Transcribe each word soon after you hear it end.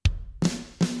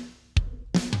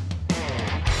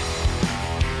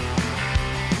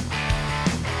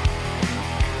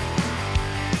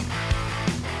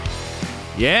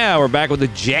Yeah, we're back with the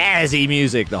jazzy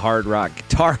music, the hard rock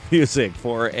guitar music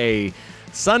for a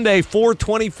Sunday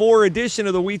 424 edition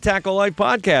of the We Tackle Life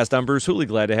podcast. I'm Bruce Hooley.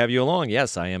 Glad to have you along.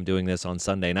 Yes, I am doing this on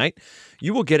Sunday night.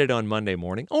 You will get it on Monday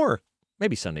morning or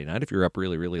maybe Sunday night if you're up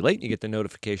really, really late and you get the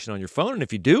notification on your phone. And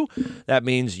if you do, that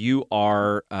means you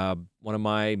are one of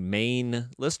my main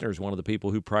listeners, one of the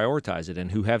people who prioritize it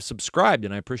and who have subscribed.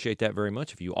 And I appreciate that very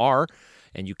much. If you are,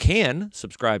 and you can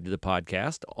subscribe to the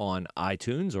podcast on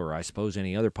iTunes or I suppose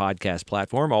any other podcast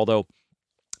platform, although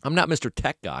I'm not Mr.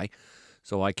 Tech Guy,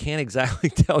 so I can't exactly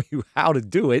tell you how to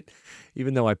do it,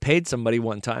 even though I paid somebody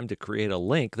one time to create a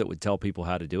link that would tell people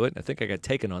how to do it. And I think I got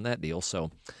taken on that deal.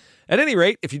 So at any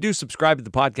rate, if you do subscribe to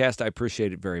the podcast, I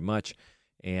appreciate it very much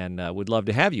and would love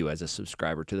to have you as a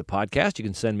subscriber to the podcast. You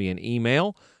can send me an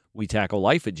email,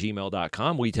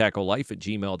 WeTackleLife@gmail.com,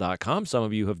 WeTackleLife@gmail.com. Some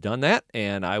of you have done that,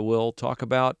 and I will talk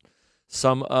about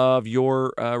some of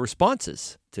your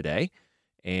responses today.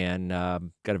 And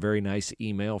got a very nice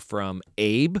email from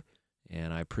Abe,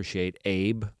 and I appreciate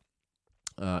Abe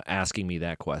asking me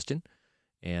that question.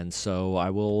 And so I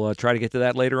will try to get to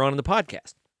that later on in the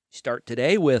podcast. Start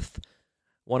today with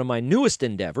one of my newest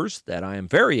endeavors that I am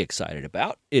very excited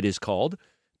about. It is called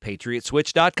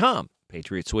PatriotSwitch.com.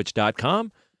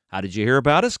 PatriotSwitch.com. How did you hear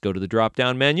about us? Go to the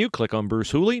drop-down menu, click on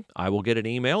Bruce Hooley. I will get an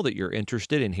email that you're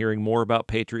interested in hearing more about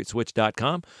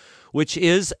PatriotSwitch.com, which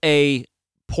is a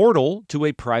portal to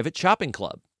a private shopping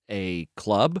club, a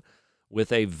club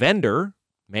with a vendor,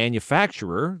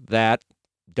 manufacturer that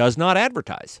does not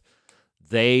advertise.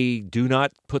 They do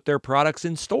not put their products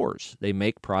in stores. They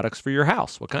make products for your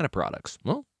house. What kind of products?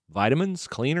 Well, vitamins,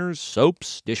 cleaners,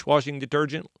 soaps, dishwashing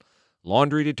detergent,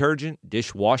 laundry detergent,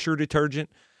 dishwasher detergent,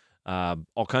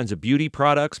 all kinds of beauty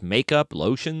products, makeup,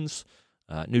 lotions,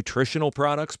 nutritional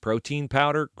products, protein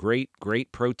powder, great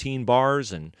protein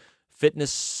bars and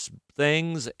fitness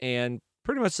things, and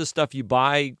pretty much the stuff you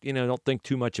buy, don't think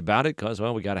too much about it because,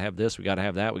 well, we got to have this, we got to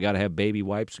have that, we got to have baby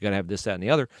wipes, we got to have this, that, and the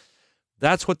other.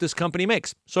 That's what this company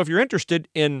makes. So if you're interested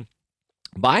in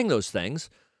buying those things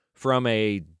from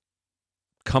a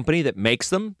company that makes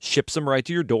them, ships them right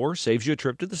to your door, saves you a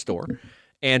trip to the store,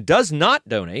 and does not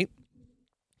donate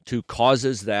to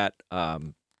causes that,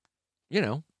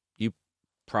 you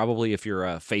probably, if you're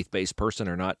a faith-based person,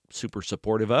 are not super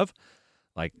supportive of,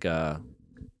 like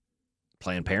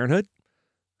Planned Parenthood,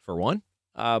 for one.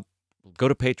 Go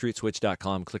to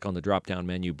PatriotSwitch.com, click on the drop-down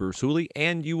menu, Bruce Hooley,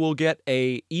 and you will get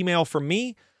an email from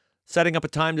me setting up a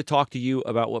time to talk to you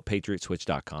about what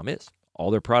PatriotSwitch.com is. All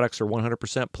their products are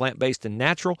 100% plant-based and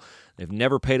natural. They've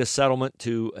never paid a settlement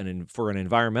for an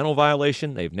environmental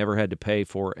violation. They've never had to pay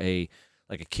for a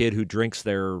kid who drinks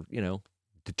their,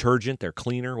 detergent, their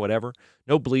cleaner, whatever.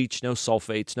 No bleach, no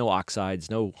sulfates, no oxides,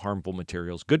 no harmful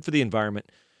materials. Good for the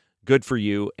environment, good for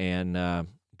you, and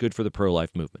good for the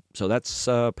pro-life movement. So that's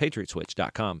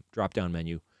PatriotSwitch.com, drop-down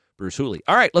menu, Bruce Hooley.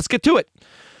 All right, let's get to it.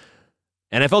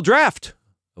 NFL Draft,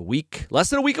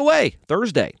 less than a week away,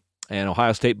 Thursday. And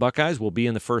Ohio State Buckeyes will be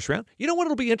in the first round. You know what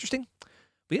will be interesting?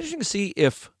 It'll be interesting to see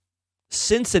if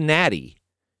Cincinnati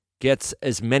gets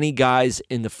as many guys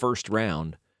in the first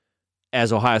round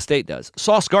as Ohio State does.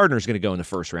 Sauce Gardner is going to go in the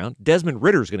first round. Desmond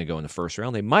Ridder is going to go in the first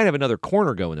round. They might have another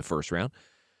corner go in the first round.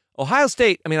 Ohio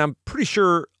State, I'm pretty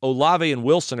sure Olave and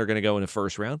Wilson are going to go in the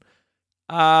first round.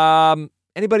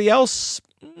 Anybody else?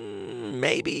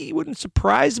 Maybe. Wouldn't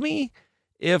surprise me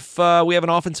if we have an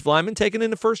offensive lineman taken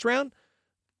in the first round,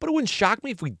 but it wouldn't shock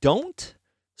me if we don't.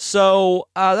 So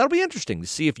that'll be interesting to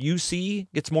see if UC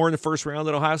gets more in the first round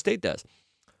than Ohio State does.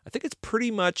 I think it's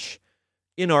pretty much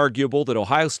inarguable that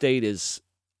Ohio State is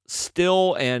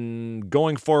still and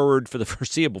going forward for the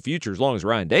foreseeable future, as long as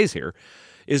Ryan Day's here,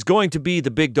 is going to be the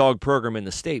big dog program in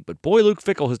the state. But boy, Luke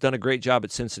Fickell has done a great job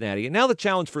at Cincinnati. And now the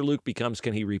challenge for Luke becomes,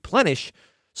 can he replenish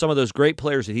some of those great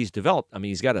players that he's developed?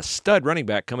 He's got a stud running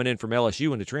back coming in from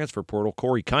LSU in the transfer portal,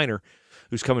 Corey Kiner,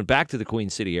 who's coming back to the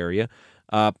Queen City area.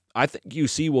 I think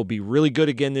UC will be really good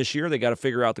again this year. They got to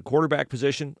figure out the quarterback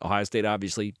position. Ohio State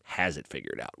obviously has it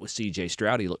figured out with C.J.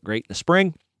 Stroud. He looked great in the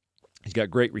spring. He's got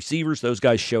great receivers. Those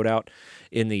guys showed out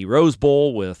in the Rose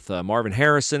Bowl with Marvin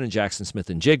Harrison and Jackson Smith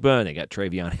and Jigba, and they got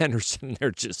Travion Henderson.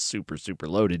 They're just super, super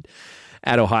loaded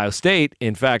at Ohio State.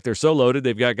 In fact, they're so loaded,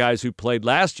 they've got guys who played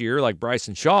last year, like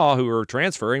Bryson Shaw, who are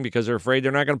transferring because they're afraid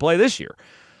they're not going to play this year.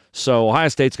 So Ohio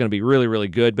State's going to be really, really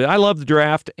good. But I love the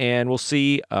draft, and we'll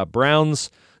see. Browns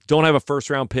don't have a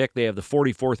first-round pick. They have the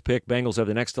 44th pick. Bengals have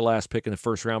the next-to-last pick in the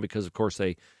first round because, of course,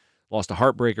 they lost a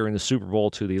heartbreaker in the Super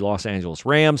Bowl to the Los Angeles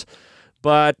Rams.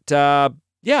 But,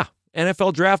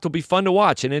 NFL draft will be fun to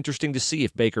watch and interesting to see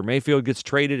if Baker Mayfield gets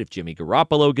traded, if Jimmy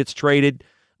Garoppolo gets traded.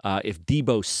 If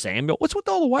Deebo Samuel, what's with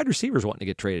all the wide receivers wanting to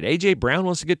get traded? A.J. Brown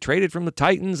wants to get traded from the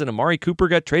Titans, and Amari Cooper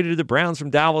got traded to the Browns from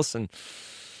Dallas, and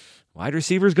wide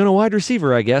receiver's going to wide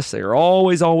receiver, I guess. They're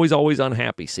always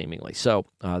unhappy, seemingly. So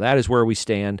that is where we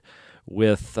stand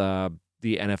with the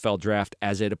NFL draft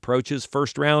as it approaches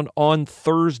first round on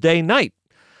Thursday night.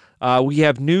 We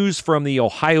have news from the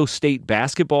Ohio State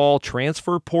basketball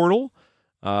transfer portal.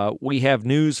 We have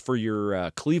news for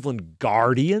your Cleveland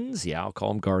Guardians. Yeah, I'll call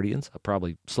them Guardians. I'll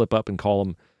probably slip up and call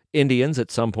them Indians at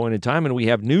some point in time. And we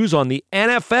have news on the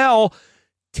NFL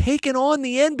taking on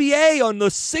the NBA on the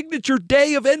signature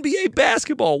day of NBA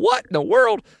basketball. What in the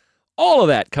world? All of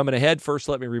that coming ahead. First,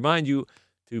 let me remind you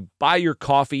to buy your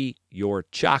coffee, your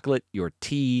chocolate, your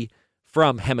tea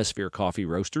from Hemisphere Coffee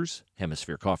Roasters,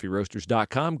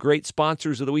 hemispherecoffeeroasters.com. Great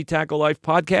sponsors of the We Tackle Life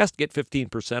podcast. Get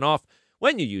 15% off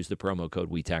when you use the promo code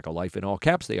We Tackle Life in all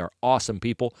caps. They are awesome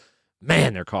people.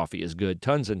 Man, their coffee is good.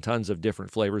 Tons and tons of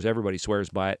different flavors. Everybody swears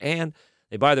by it. And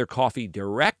they buy their coffee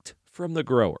direct from the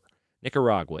grower.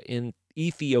 Nicaragua, in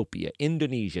Ethiopia,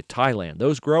 Indonesia, Thailand.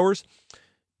 Those growers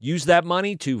use that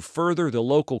money to further the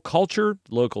local culture,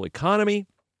 local economy,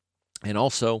 and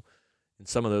also in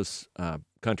some of those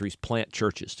countries plant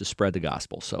churches to spread the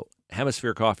gospel. So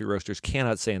Hemisphere Coffee Roasters,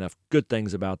 cannot say enough good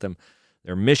things about them.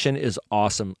 Their mission is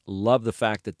awesome. Love the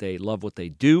fact that they love what they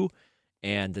do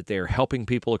and that they're helping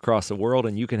people across the world,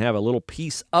 and you can have a little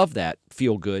piece of that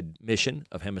feel-good mission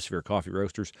of Hemisphere Coffee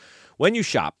Roasters when you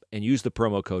shop and use the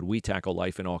promo code We Tackle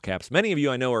Life in all caps. Many of you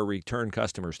I know are return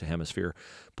customers to Hemisphere.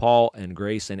 Paul and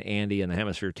Grace and Andy and the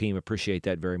Hemisphere team appreciate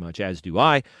that very much, as do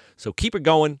I. So keep it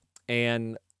going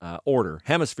and order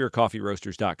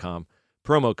hemispherecoffeeroasters.com.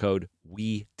 Promo code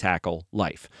We Tackle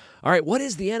Life. All right, what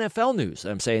is the NFL news?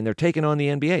 I'm saying they're taking on the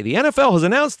NBA. The NFL has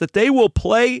announced that they will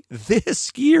play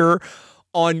this year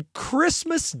on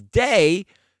Christmas Day.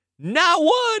 Not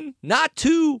one, not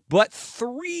two, but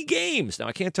 3 games. Now,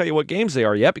 I can't tell you what games they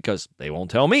are yet because they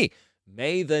won't tell me.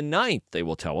 May the 9th, they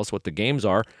will tell us what the games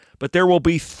are. But there will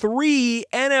be 3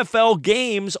 NFL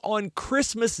games on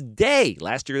Christmas Day.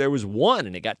 Last year there was 1,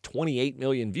 and it got 28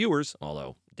 million viewers,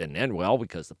 although it didn't end well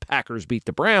because the Packers beat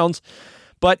the Browns.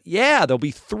 But, yeah, there'll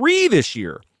be 3 this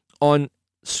year on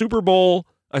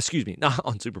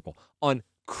on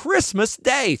Christmas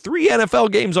Day. 3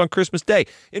 NFL games on Christmas Day.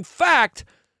 In fact,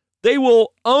 they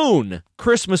will own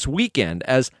Christmas weekend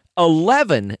as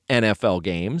 11 NFL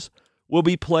games will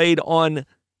be played on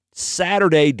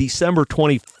Saturday, December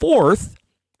 24th,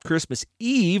 Christmas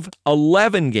Eve,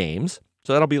 11 games.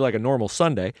 So that'll be like a normal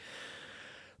Sunday.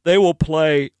 They will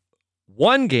play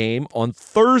 1 game on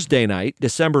Thursday night,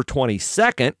 December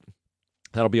 22nd.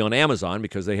 That'll be on Amazon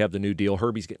because they have the new deal.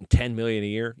 Herbie's getting $10 million a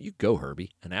year. You go,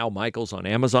 Herbie. And Al Michaels on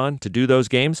Amazon to do those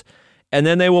games. And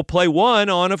then they will play 1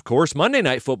 on, of course, Monday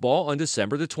Night Football on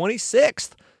December the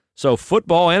 26th. So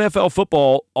football, NFL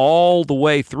football, all the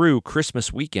way through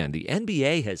Christmas weekend. The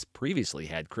NBA has previously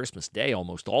had Christmas Day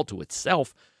almost all to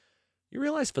itself. You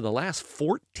realize for the last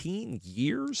 14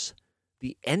 years,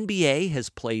 the NBA has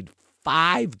played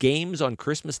 5 games on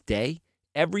Christmas Day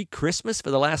every Christmas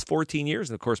for the last 14 years.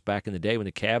 And, of course, back in the day when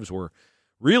the Cavs were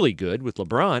really good with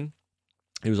LeBron,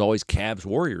 it was always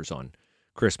Cavs-Warriors on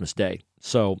Christmas Day.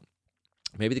 So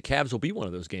maybe the Cavs will be one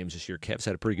of those games this year. Cavs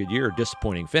had a pretty good year,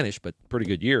 disappointing finish, but pretty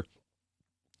good year.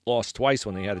 Lost twice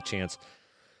when they had a chance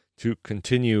to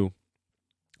continue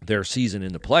their season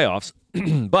in the playoffs.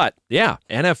 But, yeah,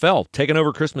 NFL taking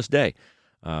over Christmas Day.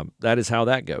 That is how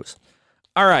that goes.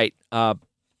 All right,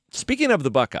 speaking of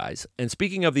the Buckeyes, and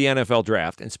speaking of the NFL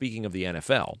draft, and speaking of the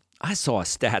NFL, I saw a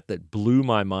stat that blew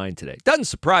my mind today. Doesn't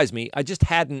surprise me. I just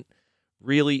hadn't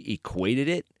really equated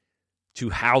it to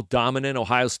how dominant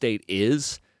Ohio State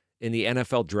is in the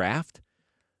NFL draft.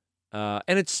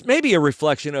 And it's maybe a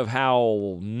reflection of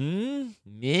how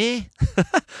meh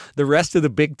the rest of the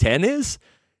Big Ten is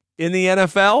in the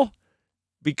NFL.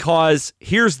 Because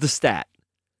here's the stat.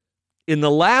 In the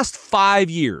last 5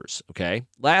 years,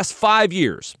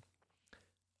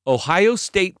 Ohio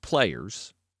State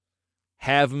players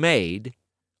have made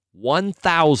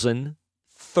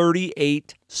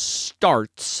 1,038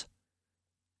 starts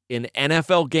in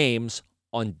NFL games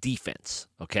on defense,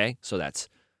 okay? So that's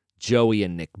Joey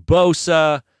and Nick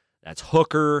Bosa, that's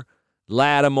Hooker,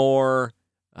 Lattimore,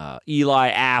 Eli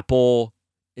Apple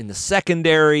in the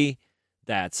secondary,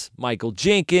 that's Michael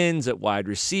Jenkins at wide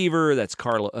receiver, that's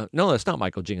no, that's not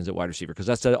Michael Jenkins at wide receiver because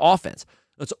that's the offense.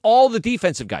 That's all the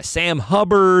defensive guys, Sam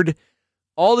Hubbard,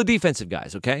 all the defensive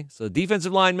guys, okay? So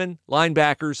defensive linemen,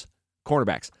 linebackers,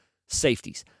 cornerbacks,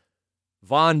 safeties,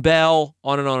 Von Bell,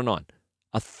 on and on and on.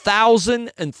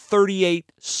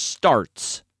 1,038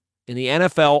 starts in the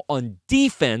NFL on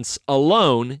defense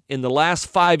alone in the last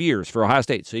 5 years for Ohio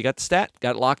State. So you got the stat,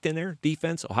 got it locked in there.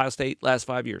 Defense, Ohio State, last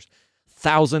 5 years.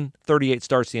 1,038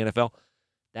 starts in the NFL.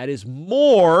 That is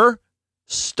more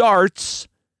starts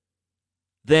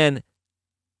than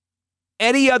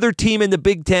any other team in the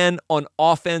Big Ten on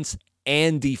offense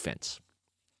and defense.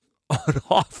 On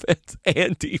offense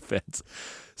and defense.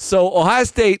 So Ohio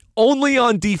State, only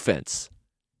on defense,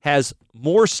 has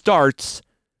more starts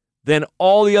than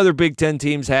all the other Big Ten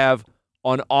teams have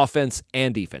on offense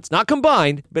and defense. Not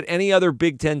combined, but any other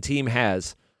Big Ten team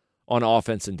has on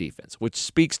offense and defense, which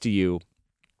speaks to you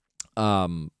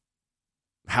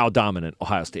how dominant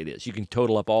Ohio State is. You can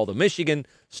total up all the Michigan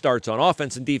starts on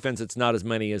offense and defense. It's not as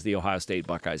many as the Ohio State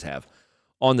Buckeyes have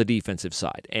on the defensive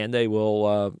side. And they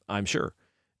will, I'm sure,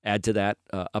 add to that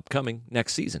upcoming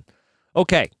next season.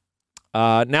 Okay,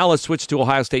 now let's switch to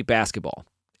Ohio State basketball.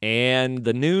 And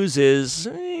the news is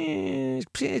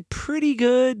pretty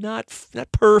good. Not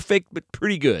perfect, but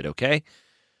pretty good, okay?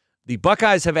 The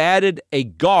Buckeyes have added a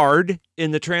guard in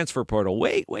the transfer portal.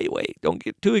 Wait. Don't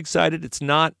get too excited. It's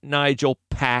not Nigel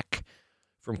Pack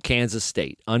from Kansas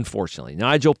State, unfortunately.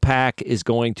 Nigel Pack is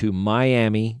going to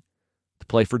Miami to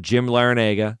play for Jim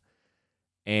Larinaga,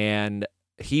 and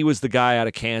he was the guy out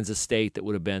of Kansas State that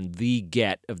would have been the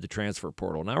get of the transfer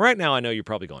portal. Now, right now, I know you're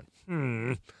probably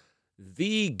going,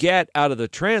 the get out of the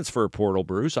transfer portal,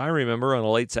 Bruce. I remember on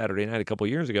a late Saturday night a couple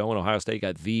years ago when Ohio State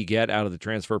got the get out of the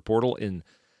transfer portal in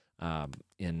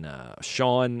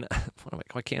Sean,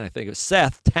 why can't I think of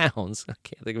Seth Towns? I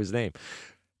can't think of his name.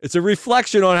 It's a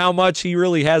reflection on how much he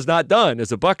really has not done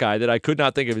as a Buckeye that I could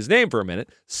not think of his name for a minute.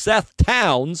 Seth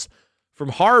Towns from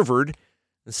Harvard.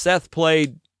 And Seth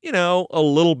played, a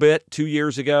little bit 2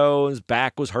 years ago. His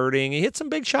back was hurting. He hit some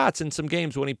big shots in some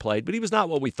games when he played, but he was not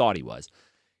what we thought he was.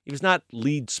 He was not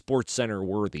lead Sports Center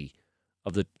worthy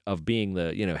of being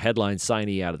the headline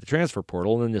signee out of the transfer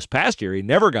portal. And then this past year, he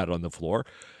never got on the floor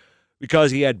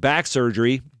because he had back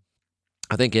surgery.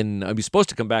 I think he was supposed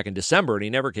to come back in December, and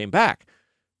he never came back.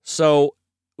 So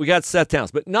we got Seth Towns.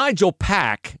 But Nigel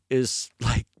Pack is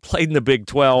played in the Big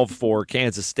 12 for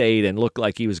Kansas State and looked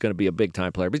like he was going to be a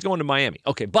big-time player. But he's going to Miami.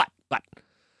 Okay, but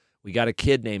we got a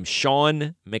kid named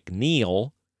Sean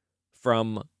McNeil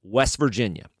from West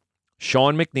Virginia.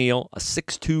 Sean McNeil, a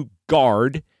 6'2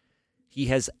 guard. He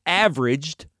has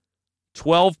averaged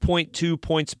 12.2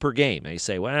 points per game. And you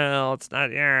say, well, it's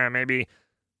not, maybe.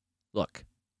 Look,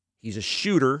 he's a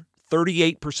shooter,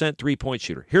 38% three-point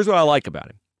shooter. Here's what I like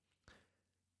about him.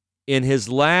 In his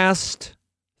last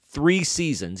 3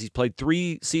 seasons, he's played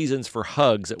 3 seasons for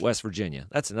Hugs at West Virginia.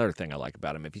 That's another thing I like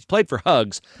about him. If he's played for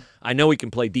Hugs, I know he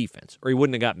can play defense, or he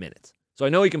wouldn't have got minutes. So I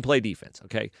know he can play defense,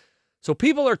 okay? So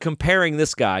people are comparing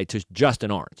this guy to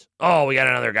Justin Ahrens. Oh, we got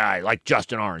another guy like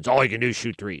Justin Ahrens. All he can do is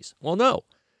shoot threes. Well, no.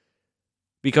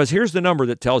 Because here's the number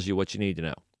that tells you what you need to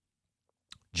know.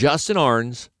 Justin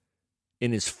Ahrens,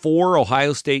 in his 4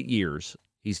 Ohio State years,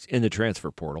 he's in the transfer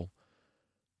portal.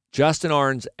 Justin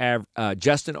Ahrens, how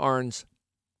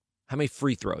many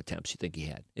free throw attempts you think he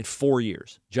had in 4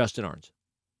 years? Justin Ahrens,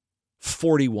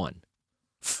 41.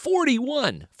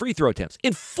 41 free throw attempts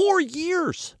in 4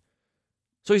 years.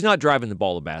 So he's not driving the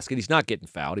ball to the basket. He's not getting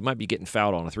fouled. He might be getting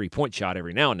fouled on a three-point shot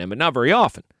every now and then, but not very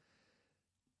often.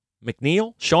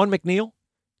 Sean McNeil,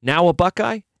 now a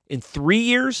Buckeye, in 3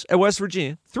 years at West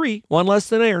Virginia, 3, one less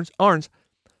than Ahrens,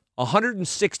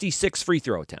 166 free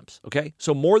throw attempts, okay?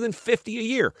 So more than 50 a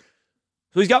year.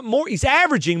 So he's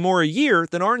averaging more a year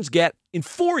than Ahrens get in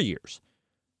 4 years.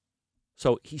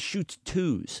 So he shoots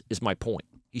twos, is my point.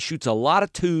 He shoots a lot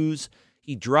of twos.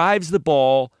 He drives the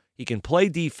ball. He can play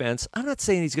defense. I'm not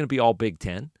saying he's going to be all Big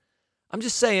Ten. I'm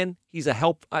just saying he's a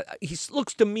help. He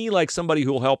looks to me like somebody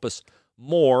who will help us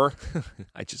more.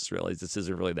 I just realized this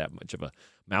isn't really that much of a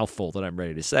mouthful that I'm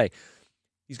ready to say.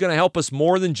 He's going to help us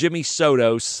more than Jimmy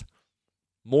Sotos,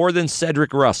 more than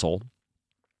Cedric Russell.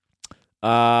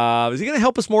 Is he going to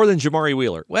help us more than Jamari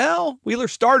Wheeler? Well, Wheeler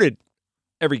started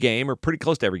every game, or pretty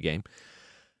close to every game.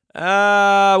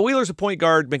 Wheeler's a point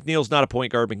guard. McNeil's not a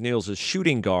point guard. McNeil's a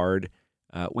shooting guard.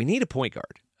 We need a point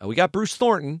guard. We got Bruce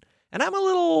Thornton, and I'm a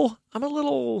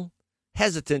little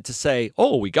hesitant to say,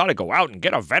 oh, we got to go out and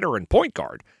get a veteran point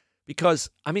guard. Because,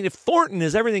 if Thornton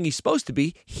is everything he's supposed to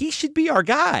be, he should be our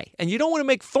guy. And you don't want to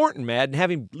make Thornton mad and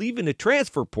have him leave in the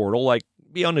transfer portal, like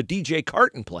be on a DJ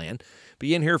Carton plan,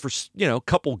 be in here for,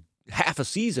 half a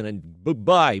season and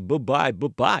bye-bye.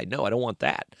 No, I don't want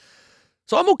that.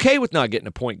 So I'm okay with not getting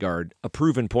a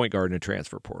proven point guard in a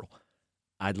transfer portal.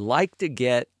 I'd like to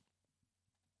get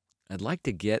a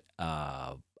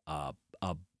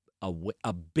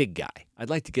big guy. I'd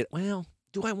like to get,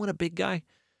 do I want a big guy?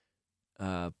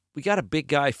 we got a big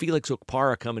guy, Felix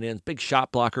Okpara, coming in, big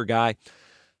shot blocker guy.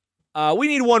 We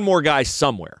need one more guy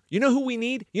somewhere. You know who we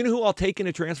need? You know who I'll take in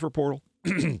a transfer portal?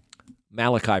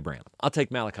 Malachi Branham. I'll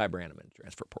take Malachi Branham in the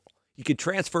transfer portal. He could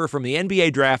transfer from the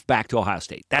NBA draft back to Ohio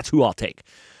State. That's who I'll take.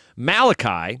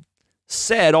 Malachi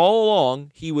said all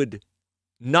along he would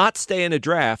not stay in a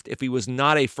draft if he was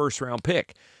not a first-round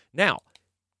pick. Now,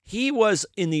 he was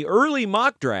in the early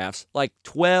mock drafts like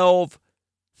 12,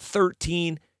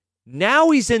 13.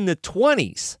 Now he's in the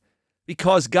 20s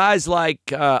because guys like,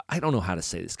 I don't know how to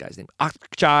say this guy's name,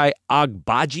 Ochai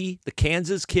Agbaji, the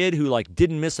Kansas kid who like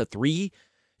didn't miss a three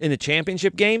in the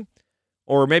championship game,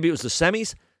 or maybe it was the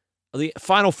semis, the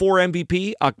Final Four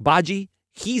MVP, Agbaji,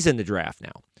 he's in the draft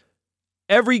now.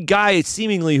 Every guy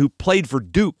seemingly who played for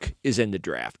Duke is in the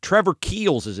draft. Trevor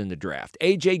Keels is in the draft.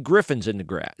 A.J. Griffin's in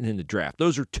the draft.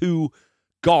 Those are two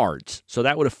guards, so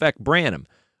that would affect Branham.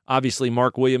 Obviously,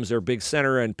 Mark Williams, their big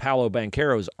center, and Paolo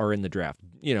Bancheros are in the draft.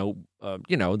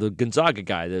 The Gonzaga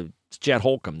guy, the Chet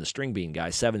Holcomb, the string bean guy,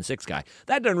 7'6" guy.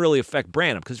 That doesn't really affect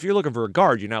Branham because if you're looking for a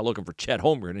guard, you're not looking for Chet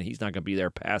Holmgren, and he's not going to be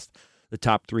there past the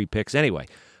top 3 picks anyway.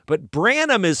 But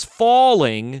Branham is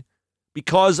falling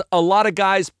because a lot of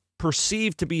guys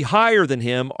perceived to be higher than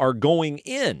him are going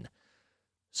in.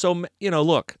 So,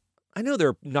 look, I know there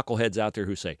are knuckleheads out there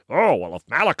who say, oh, well, if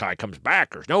Malachi comes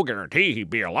back, there's no guarantee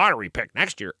he'd be a lottery pick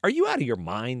next year. Are you out of your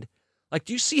mind? Like,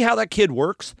 do you see how that kid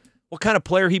works? What kind of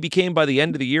player he became by the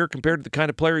end of the year compared to the kind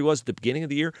of player he was at the beginning of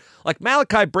the year? Like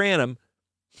Malachi Branham,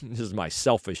 this is my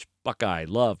selfish Buckeye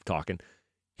love talking,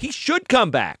 he should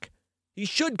come back. He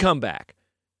should come back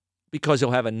because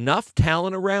he'll have enough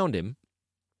talent around him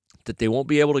that they won't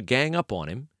be able to gang up on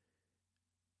him,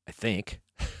 I think.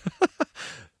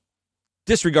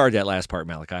 Disregard that last part,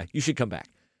 Malachi. You should come back.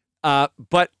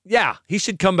 But, yeah, he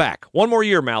should come back. One more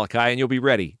year, Malachi, and you'll be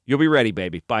ready. You'll be ready,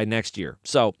 baby, by next year.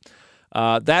 So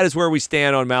that is where we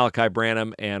stand on Malachi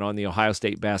Branham and on the Ohio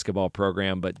State basketball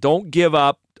program. But don't give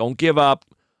up. Don't give up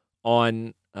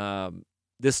on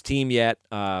this team yet.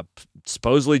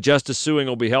 Supposedly Justice Suing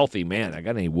will be healthy. Man, I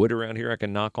got any wood around here I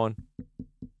can knock on?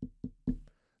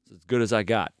 It's as good as I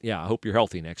got. Yeah, I hope you're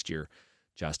healthy next year,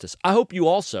 Justice. I hope you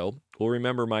also will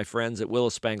remember my friends at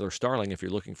Willis Spangler Starling. If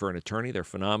you're looking for an attorney, they're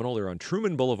phenomenal. They're on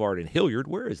Truman Boulevard in Hilliard.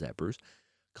 Where is that, Bruce?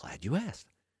 Glad you asked.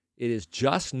 It is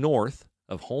just north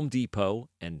of Home Depot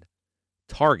and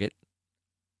Target,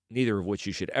 neither of which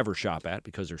you should ever shop at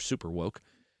because they're super woke.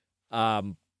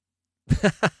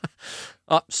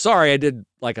 Sorry, I did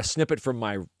like a snippet from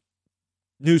my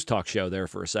news talk show there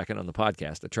for a second on the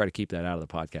podcast. I try to keep that out of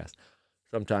the podcast.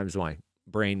 Sometimes my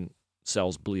brain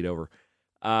cells bleed over.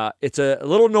 It's a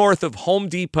little north of Home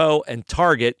Depot and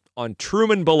Target on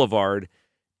Truman Boulevard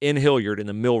in Hilliard in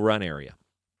the Mill Run area.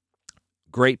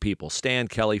 Great people. Stan,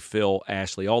 Kelly, Phil,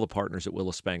 Ashley, all the partners at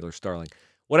Willis Spangler Starling.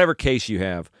 Whatever case you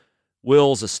have,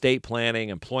 wills, estate planning,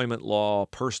 employment law,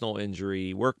 personal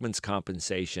injury, workman's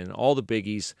compensation, all the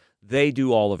biggies, they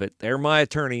do all of it. They're my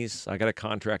attorneys. I got a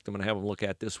contract I'm going to have them look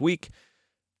at this week.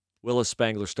 Willis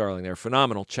Spangler Starling. They're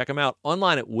phenomenal. Check them out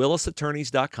online at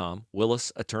willisattorneys.com.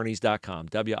 Willisattorneys.com.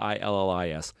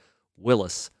 WILLIS.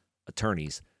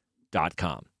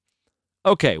 Willisattorneys.com.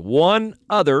 Okay, one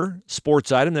other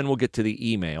sports item, then we'll get to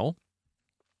the email.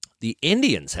 The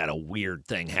Indians had a weird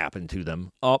thing happen to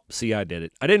them. Oh, see, I did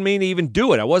it. I didn't mean to even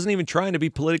do it. I wasn't even trying to be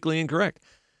politically incorrect.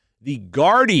 The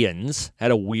Guardians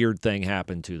had a weird thing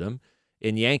happen to them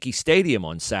in Yankee Stadium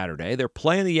on Saturday. They're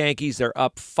playing the Yankees. They're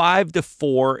up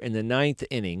 5-4 in the 9th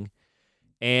inning,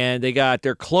 and they got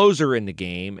their closer in the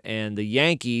game, and the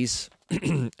Yankees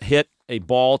hit a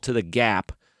ball to the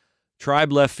gap.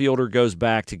 Tribe left fielder goes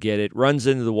back to get it, runs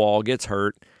into the wall, gets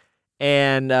hurt,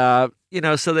 and,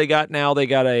 so they got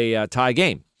a tie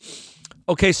game.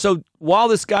 Okay, so while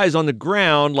this guy's on the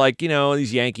ground,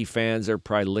 these Yankee fans, they're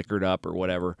probably liquored up or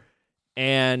whatever,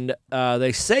 and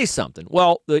they say something.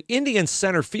 Well, the Indians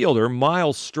center fielder,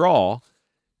 Miles Straw,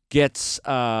 gets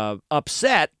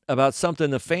upset about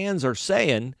something the fans are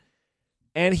saying,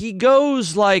 and he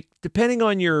goes, depending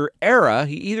on your era,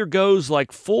 he either goes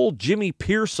full Jimmy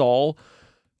Pearsall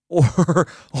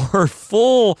or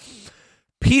full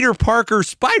Peter Parker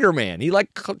Spider-Man. He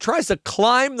tries to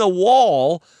climb the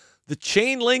wall, the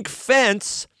chain link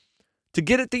fence, to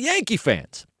get at the Yankee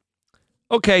fans.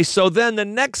 Okay, so then the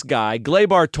next guy,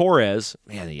 Gleyber Torres,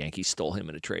 man, the Yankees stole him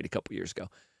in a trade a couple years ago.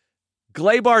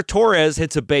 Gleyber Torres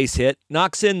hits a base hit,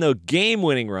 knocks in the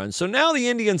game-winning run. So now the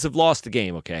Indians have lost the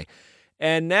game, okay?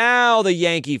 And now the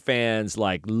Yankee fans,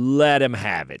 let him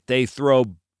have it. They throw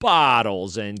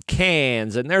bottles and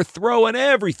cans, and they're throwing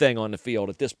everything on the field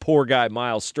at this poor guy,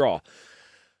 Miles Straw.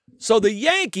 So the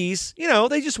Yankees,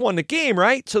 they just won the game,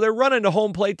 right? So they're running to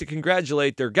home plate to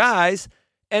congratulate their guys,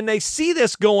 and they see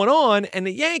this going on, and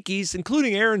the Yankees,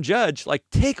 including Aaron Judge,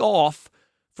 take off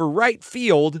for right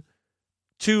field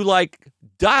to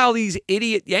dial these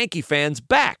idiot Yankee fans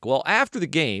back. Well, after the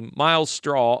game, Miles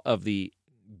Straw of the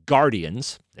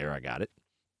Guardians, there I got it,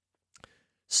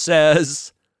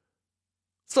 says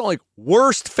it's not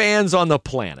worst fans on the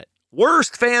planet.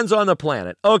 Worst fans on the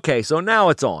planet. Okay, so now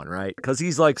it's on, right? Because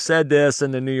he's said this,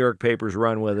 and the New York papers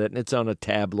run with it, and it's on the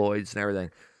tabloids and everything.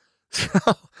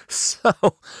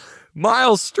 So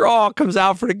Miles Straw comes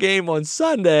out for the game on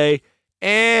Sunday,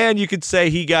 and you could say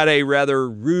he got a rather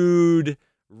rude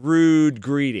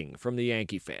greeting from the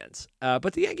Yankee fans.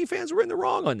 But the Yankee fans were in the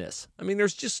wrong on this. I mean,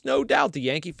 there's just no doubt the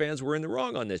Yankee fans were in the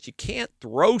wrong on this. You can't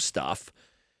throw stuff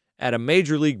at a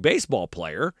Major League Baseball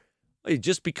player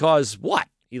just because what?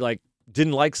 He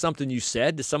didn't like something you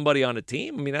said to somebody on a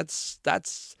team? I mean,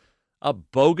 that's a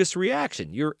bogus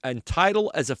reaction. You're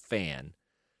entitled as a fan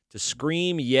to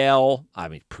scream, yell. I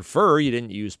mean, prefer you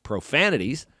didn't use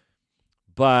profanities,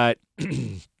 but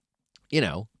you're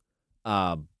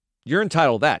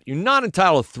entitled to that. You're not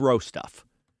entitled to throw stuff.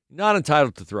 You're not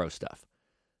entitled to throw stuff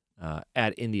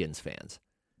at Indians fans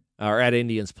or at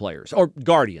Indians players or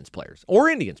Guardians players or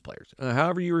Indians players,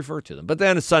 however you refer to them. But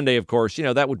then a Sunday, of course,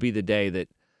 that would be the day that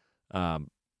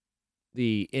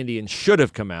the Indians should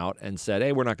have come out and said,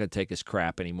 hey, we're not going to take this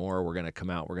crap anymore. We're going to come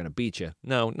out. We're going to beat you.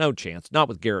 No chance. Not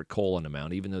with Garrett Cole on the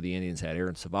mound, even though the Indians had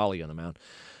Aaron Savali on the mound.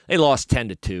 They lost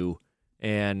 10-2.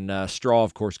 And Straw,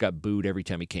 of course, got booed every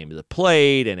time he came to the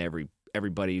plate, and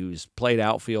everybody who's played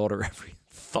outfield or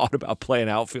thought about playing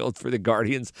outfield for the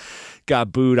Guardians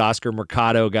got booed. Oscar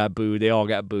Mercado got booed. They all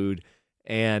got booed.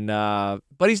 And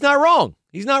but he's not wrong.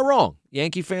 He's not wrong.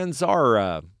 Yankee fans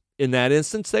are, in that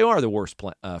instance, they are the worst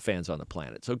fans on the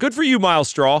planet. So good for you, Miles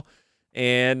Straw.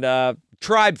 And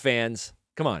Tribe fans,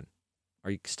 come on. Are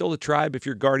you still the Tribe if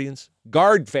you're Guardians?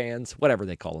 Guard fans, whatever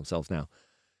they call themselves now.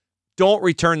 Don't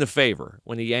return the favor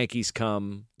when the Yankees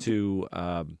come to,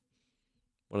 what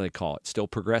do they call it? Still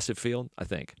Progressive Field, I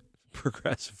think.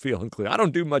 Progressive Field in Cleveland. I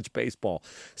don't do much baseball.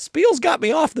 Spiel's got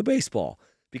me off the baseball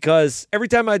because every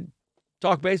time I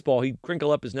talk baseball, he'd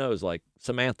crinkle up his nose like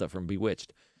Samantha from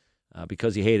Bewitched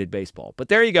because he hated baseball. But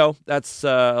there you go. That's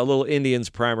a little Indians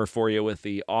primer for you with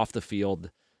the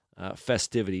off-the-field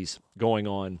festivities going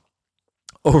on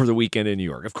over the weekend in New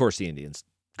York. Of course, the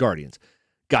Guardians,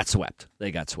 got swept.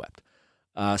 They got swept.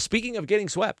 Speaking of getting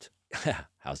swept,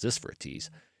 how's this for a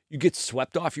tease? You get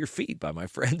swept off your feet by my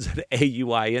friends at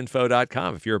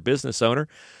AUIinfo.com. If you're a business owner,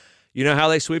 you know how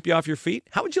they sweep you off your feet?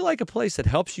 How would you like a place that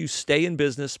helps you stay in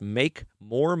business, make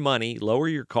more money, lower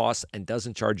your costs, and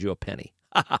doesn't charge you a penny?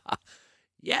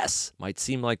 Yes, might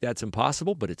seem like that's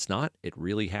impossible, but it's not. It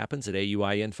really happens at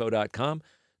AUIinfo.com.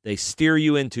 They steer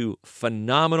you into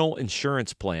phenomenal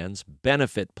insurance plans,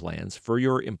 benefit plans for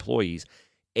your employees,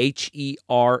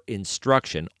 HER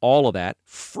instruction, all of that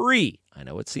free. I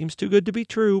know it seems too good to be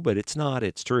true, but it's not.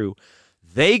 It's true.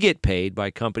 They get paid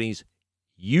by companies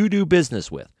you do business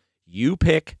with. You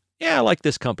pick, I like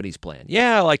this company's plan.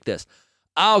 I like this.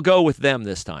 I'll go with them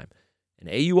this time. And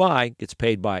AUI gets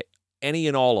paid by any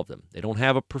and all of them. They don't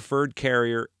have a preferred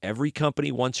carrier. Every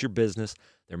company wants your business.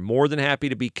 They're more than happy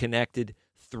to be connected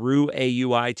through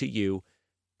AUI to you.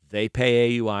 They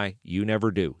pay AUI. You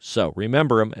never do. So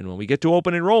remember them. And when we get to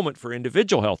open enrollment for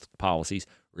individual health policies,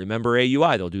 remember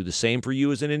AUI. They'll do the same for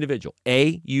you as an individual.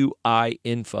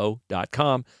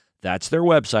 AUIinfo.com. That's their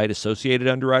website, Associated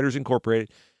Underwriters Incorporated.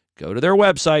 Go to their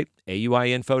website,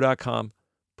 AUIinfo.com.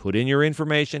 Put in your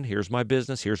information. Here's my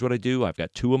business. Here's what I do. I've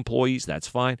got 2 employees. That's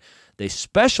fine. They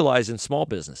specialize in small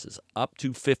businesses, up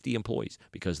to 50 employees,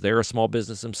 because they're a small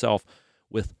business themselves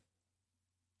with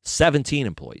 17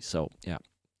 employees. So,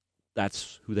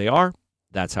 that's who they are.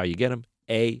 That's how you get them.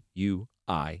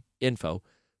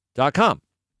 AUIinfo.com.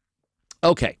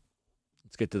 Okay,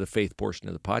 let's get to the faith portion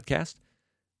of the podcast,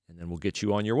 and then we'll get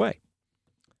you on your way.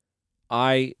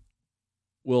 I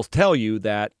will tell you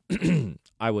that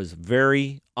I was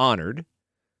very honored.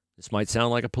 This might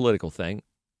sound like a political thing.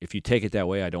 If you take it that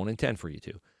way, I don't intend for you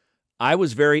to. I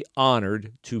was very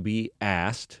honored to be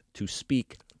asked to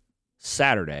speak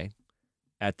Saturday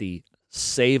at the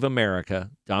Save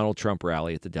America Donald Trump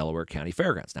rally at the Delaware County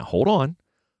Fairgrounds. Now, hold on.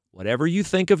 Whatever you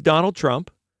think of Donald Trump,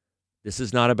 this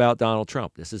is not about Donald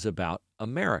Trump. This is about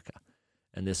America.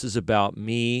 And this is about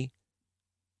me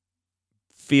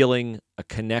feeling a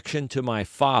connection to my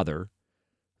father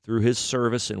through his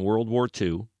service in World War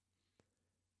II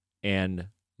and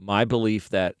my belief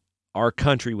that our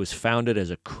country was founded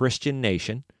as a Christian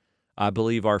nation. I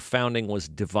believe our founding was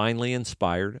divinely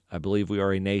inspired. I believe we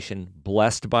are a nation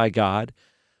blessed by God.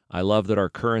 I love that our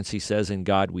currency says, "In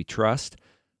God we trust."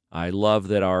 I love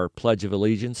that our Pledge of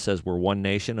Allegiance says we're one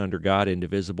nation under God,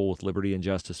 indivisible, with liberty and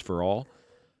justice for all.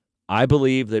 I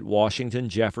believe that Washington,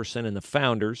 Jefferson, and the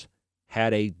founders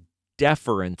had a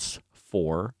deference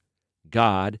for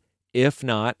God, if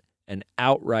not an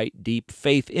outright deep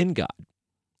faith in God.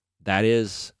 That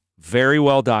is very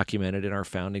well documented in our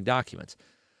founding documents.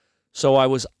 So I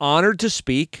was honored to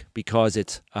speak because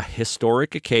it's a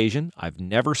historic occasion. I've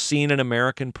never seen an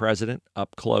American president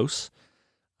up close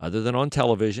other than on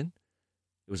television.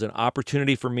 It was an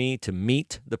opportunity for me to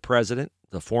meet the president,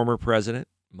 the former president,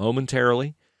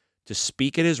 momentarily, to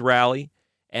speak at his rally,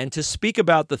 and to speak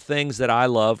about the things that I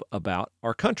love about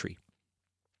our country,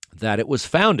 that it was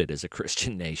founded as a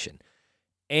Christian nation.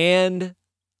 And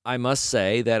I must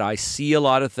say that I see a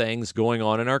lot of things going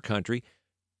on in our country,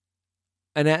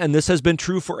 and this has been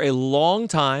true for a long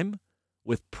time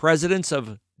with presidents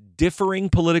of differing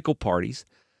political parties.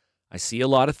 I see a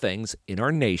lot of things in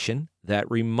our nation that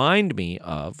remind me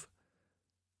of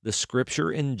the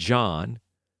scripture in John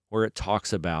where it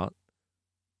talks about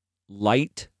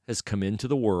light has come into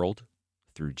the world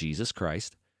through Jesus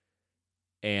Christ,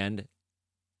 and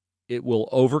it will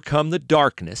overcome the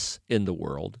darkness in the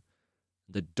world.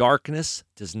 The darkness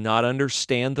does not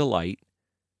understand the light,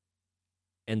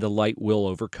 and the light will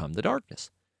overcome the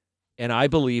darkness. And I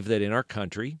believe that in our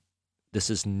country, this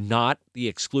is not the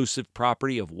exclusive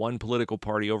property of one political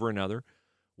party over another.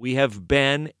 We have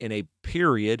been in a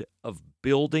period of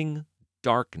building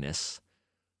darkness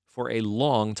for a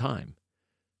long time.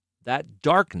 That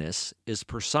darkness is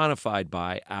personified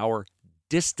by our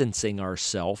distancing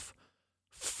ourselves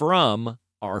from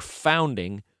our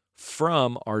founding,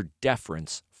 from our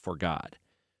deference for God.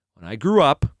 When I grew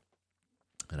up,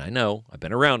 and I know I've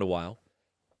been around a while,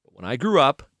 but when I grew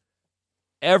up,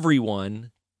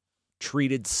 everyone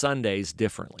treated Sundays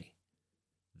differently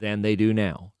than they do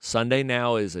now. Sunday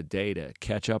now is a day to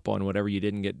catch up on whatever you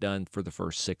didn't get done for the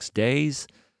first 6 days.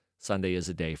 Sunday is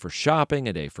a day for shopping,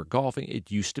 a day for golfing.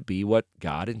 It used to be what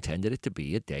God intended it to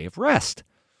be, a day of rest.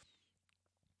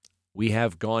 We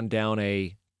have gone down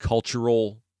a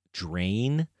cultural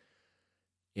drain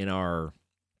in our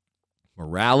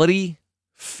morality,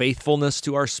 faithfulness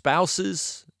to our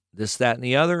spouses, this, that, and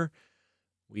the other.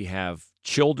 We have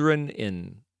children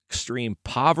in extreme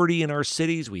poverty in our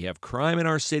cities. We have crime in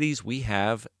our cities. We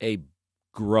have a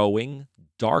growing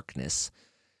darkness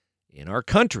in our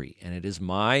country. And it is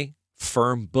my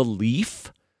firm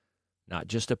belief, not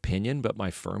just opinion, but my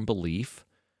firm belief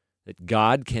that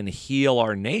God can heal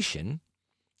our nation.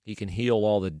 He can heal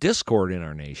all the discord in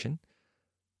our nation,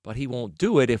 but he won't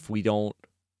do it if we don't,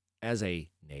 as a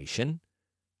nation,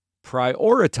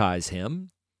 prioritize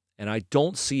him. And I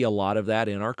don't see a lot of that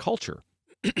in our culture.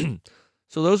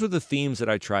 So those were the themes that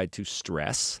I tried to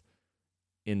stress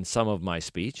in some of my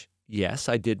speech. Yes,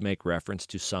 I did make reference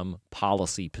to some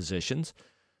policy positions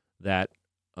that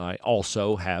I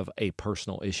also have a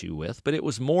personal issue with, but it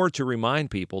was more to remind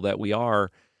people that we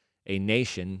are a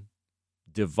nation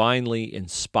divinely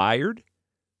inspired,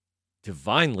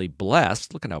 divinely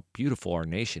blessed. Look at how beautiful our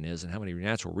nation is and how many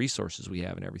natural resources we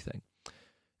have and everything.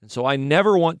 And so I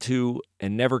never want to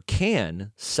and never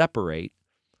can separate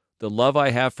the love I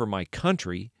have for my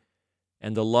country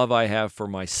and the love I have for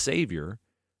my Savior,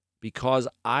 because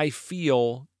I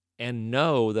feel and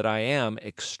know that I am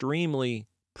extremely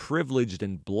privileged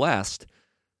and blessed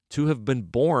to have been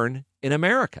born in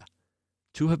America.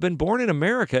 To have been born in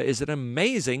America is an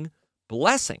amazing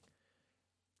blessing.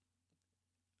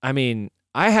 I mean,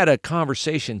 I had a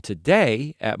conversation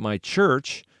today at my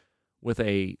church with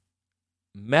a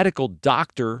medical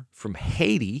doctor from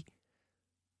Haiti.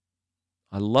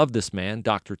 I love this man,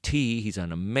 Dr. T. He's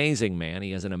an amazing man.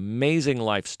 He has an amazing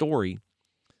life story.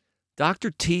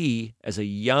 Dr. T, as a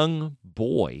young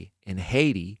boy in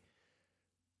Haiti,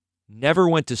 never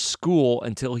went to school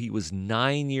until he was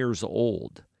 9 years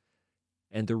old.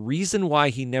 And the reason why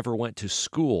he never went to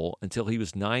school until he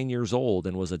was 9 years old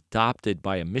and was adopted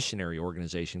by a missionary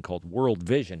organization called World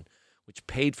Vision, which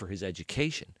paid for his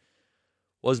education,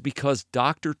 was because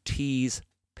Dr. T's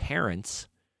parents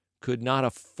could not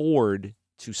afford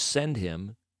to send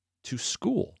him to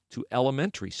school, to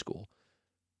elementary school.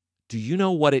 Do you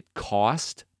know what it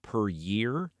cost per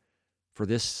year for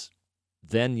this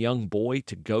then young boy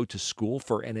to go to school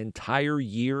for an entire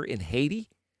year in Haiti?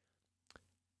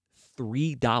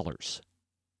 $3.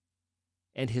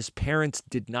 And his parents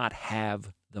did not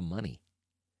have the money.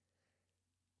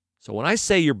 So when I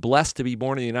say you're blessed to be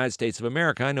born in the United States of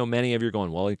America, I know many of you are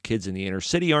going, well, kids in the inner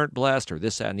city aren't blessed, or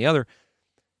this, that, and the other.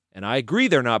 And I agree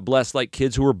they're not blessed like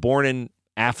kids who were born in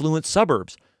affluent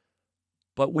suburbs.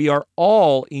 But we are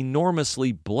all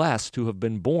enormously blessed to have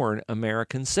been born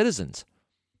American citizens.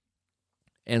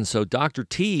 And so Dr.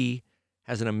 T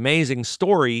has an amazing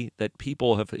story that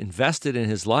people have invested in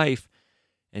his life,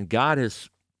 and God has,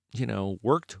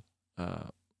 worked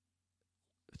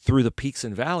through the peaks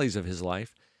and valleys of his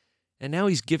life. And now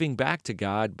he's giving back to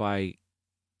God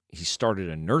he started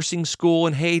a nursing school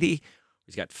in Haiti.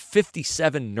 He's got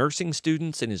 57 nursing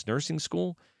students in his nursing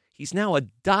school. He's now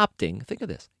think of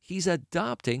this, he's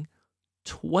adopting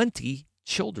 20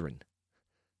 children.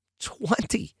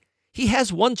 20. He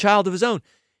has one child of his own.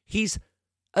 He's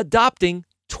adopting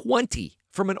 20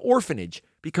 from an orphanage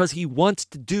because he wants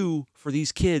to do for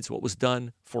these kids what was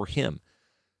done for him.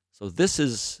 So this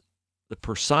is the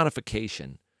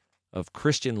personification of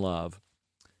Christian love.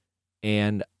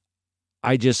 And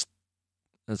I just,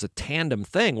 as a tandem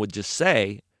thing, would just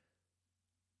say,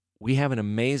 we have an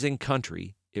amazing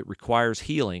country. It requires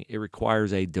healing. It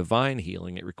requires a divine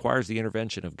healing. It requires the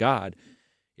intervention of God.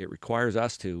 It requires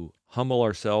us to humble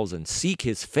ourselves and seek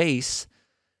his face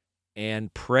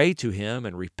and pray to him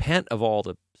and repent of all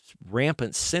the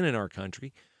rampant sin in our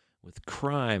country with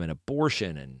crime and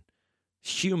abortion and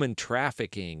human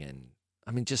trafficking and,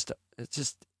 it's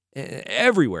just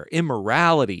everywhere,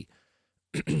 immorality.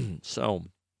 So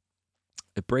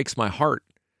it breaks my heart.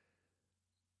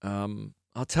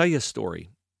 I'll tell you a story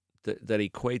that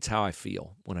equates how I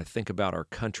feel when I think about our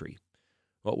country,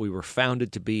 what we were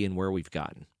founded to be and where we've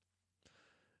gotten.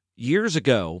 Years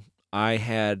ago, I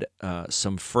had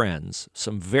some friends,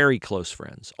 some very close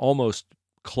friends, almost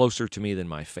closer to me than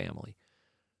my family,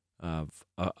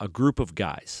 a group of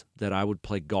guys that I would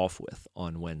play golf with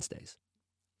on Wednesdays.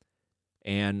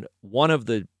 And one of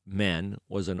the men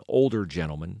was an older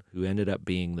gentleman who ended up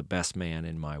being the best man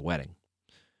in my wedding.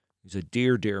 He's a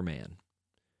dear, dear man.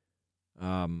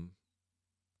 I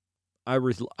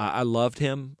loved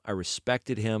him. I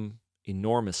respected him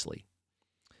enormously.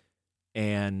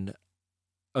 And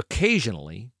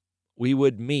occasionally, we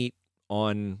would meet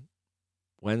on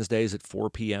Wednesdays at 4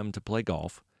 p.m. to play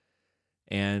golf.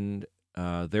 And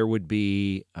there would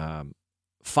be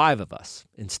 5 of us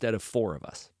instead of 4 of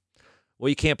us. Well,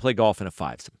 you can't play golf in a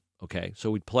fivesome, okay? So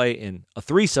we'd play in a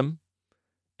threesome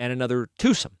and another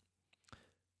twosome.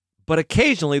 But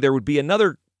occasionally there would be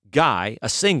another guy, a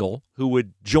single, who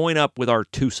would join up with our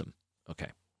twosome, okay?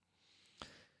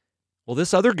 Well,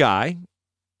 this other guy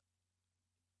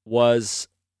was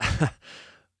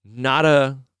not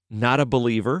a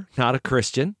believer, not a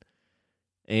Christian,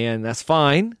 and that's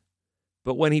fine.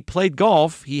 But when he played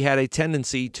golf, he had a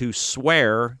tendency to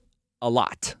swear a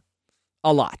lot,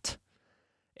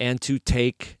 and to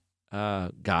take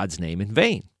God's name in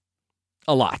vain,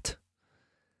 a lot.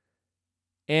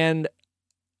 And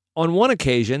on one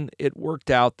occasion, it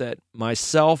worked out that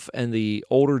myself and the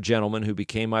older gentleman who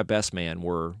became my best man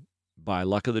were, by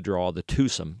luck of the draw, the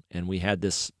twosome, and we had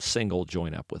this single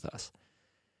join up with us.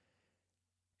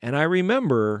 And I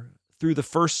remember through the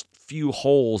first few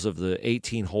holes of the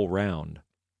 18-hole round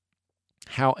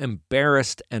how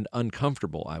embarrassed and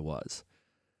uncomfortable I was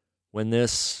when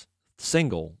this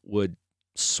single would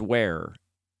swear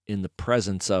in the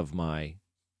presence of my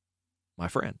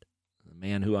friend, the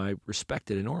man who I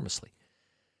respected enormously.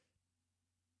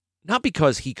 Not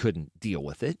because he couldn't deal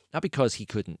with it, not because he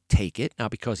couldn't take it, not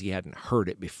because he hadn't heard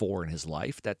it before in his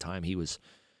life. That time he was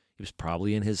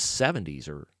probably in his 70s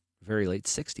or very late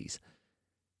 60s.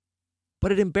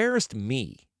 But it embarrassed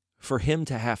me for him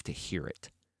to have to hear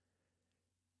it.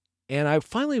 And I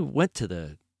finally went to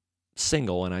the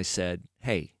single and I said,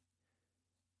 "Hey,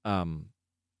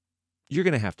 you're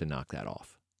going to have to knock that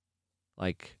off.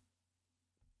 Like,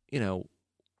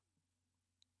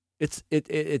 it's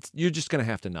you're just going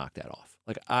to have to knock that off.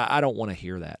 Like, I don't want to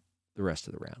hear that the rest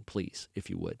of the round, please, if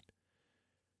you would.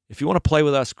 If you want to play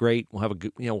with us, great. We'll have a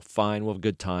good, fine. We'll have a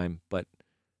good time, but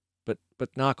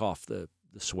knock off the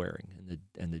swearing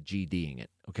and the GDing it,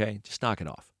 okay? Just knock it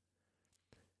off."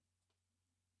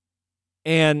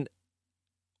 And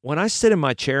when I sit in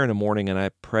my chair in the morning and I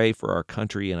pray for our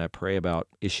country and I pray about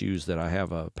issues that I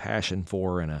have a passion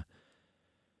for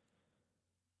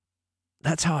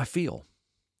that's how I feel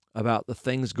about the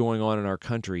things going on in our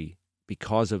country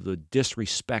because of the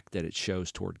disrespect that it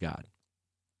shows toward God,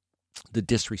 the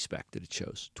disrespect that it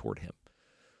shows toward him,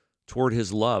 toward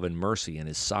his love and mercy and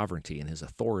his sovereignty and his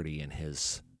authority and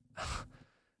his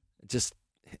it's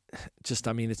just,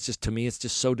 to me, it's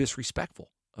just so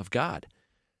disrespectful of God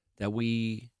that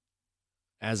we,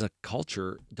 as a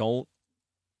culture, don't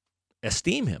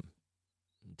esteem him,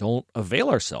 don't avail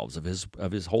ourselves of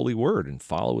his holy word and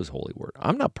follow his holy word.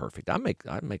 I'm not perfect. I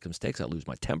make mistakes. I lose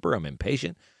my temper. I'm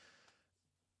impatient.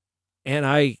 And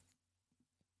I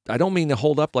don't mean to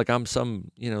hold up like I'm some,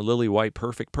 lily white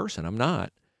perfect person. I'm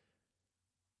not.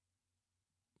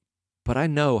 But I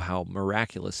know how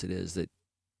miraculous it is that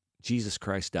Jesus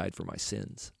Christ died for my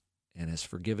sins and has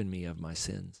forgiven me of my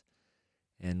sins.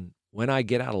 And when I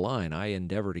get out of line, I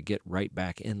endeavor to get right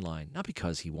back in line, not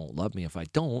because he won't love me if I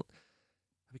don't,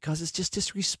 because it's just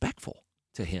disrespectful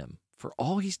to him for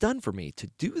all he's done for me to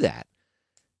do that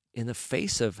in the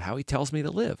face of how he tells me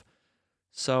to live.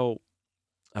 So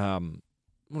I'm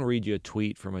going to read you a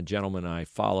tweet from a gentleman I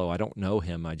follow. I don't know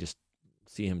him. I just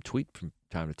see him tweet from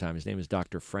time to time. His name is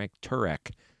Dr. Frank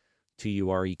Turek,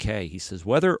 Turek. He says,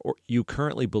 whether you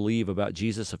currently believe about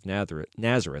Jesus of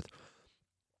Nazareth,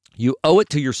 you owe it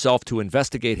to yourself to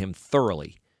investigate him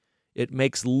thoroughly. It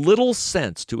makes little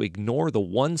sense to ignore the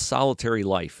one solitary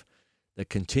life that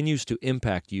continues to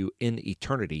impact you in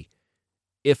eternity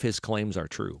if his claims are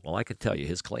true. Well, I can tell you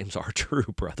his claims are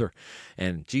true, brother.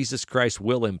 And Jesus Christ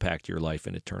will impact your life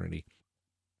in eternity,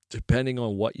 depending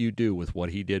on what you do with what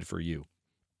he did for you.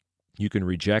 You can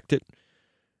reject it,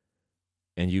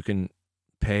 and you can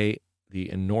pay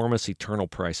the enormous eternal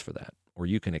price for that. Or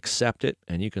you can accept it,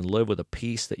 and you can live with a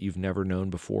peace that you've never known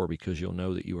before because you'll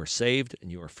know that you are saved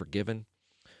and you are forgiven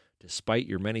despite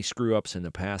your many screw-ups in the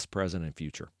past, present, and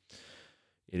future.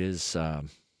 It is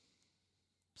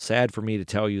sad for me to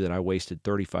tell you that I wasted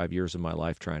 35 years of my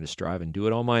life trying to strive and do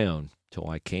it on my own till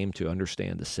I came to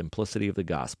understand the simplicity of the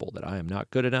gospel, that I am not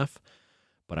good enough,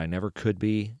 but I never could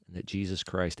be, and that Jesus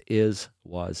Christ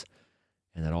was,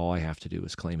 and that all I have to do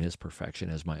is claim his perfection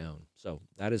as my own. So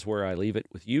that is where I leave it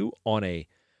with you on a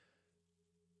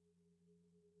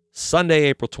Sunday,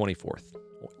 April 24th,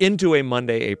 into a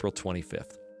Monday, April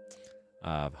 25th.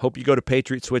 Hope you go to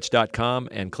PatriotSwitch.com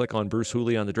and click on Bruce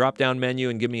Hooley on the drop-down menu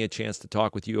and give me a chance to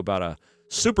talk with you about a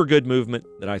super good movement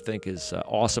that I think is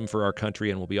awesome for our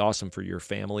country and will be awesome for your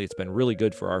family. It's been really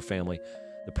good for our family,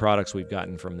 the products we've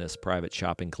gotten from this private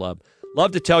shopping club.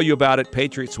 Love to tell you about it.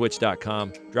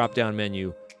 PatriotSwitch.com, drop-down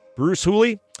menu. Bruce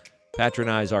Hooley.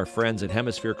 Patronize our friends at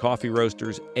Hemisphere Coffee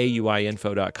Roasters,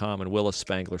 AUIinfo.com, and Willis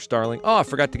Spangler Starling. Oh, I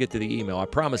forgot to get to the email. I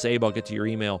promise, Abe, I'll get to your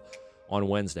email on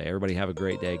Wednesday. Everybody have a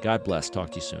great day. God bless. Talk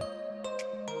to you soon.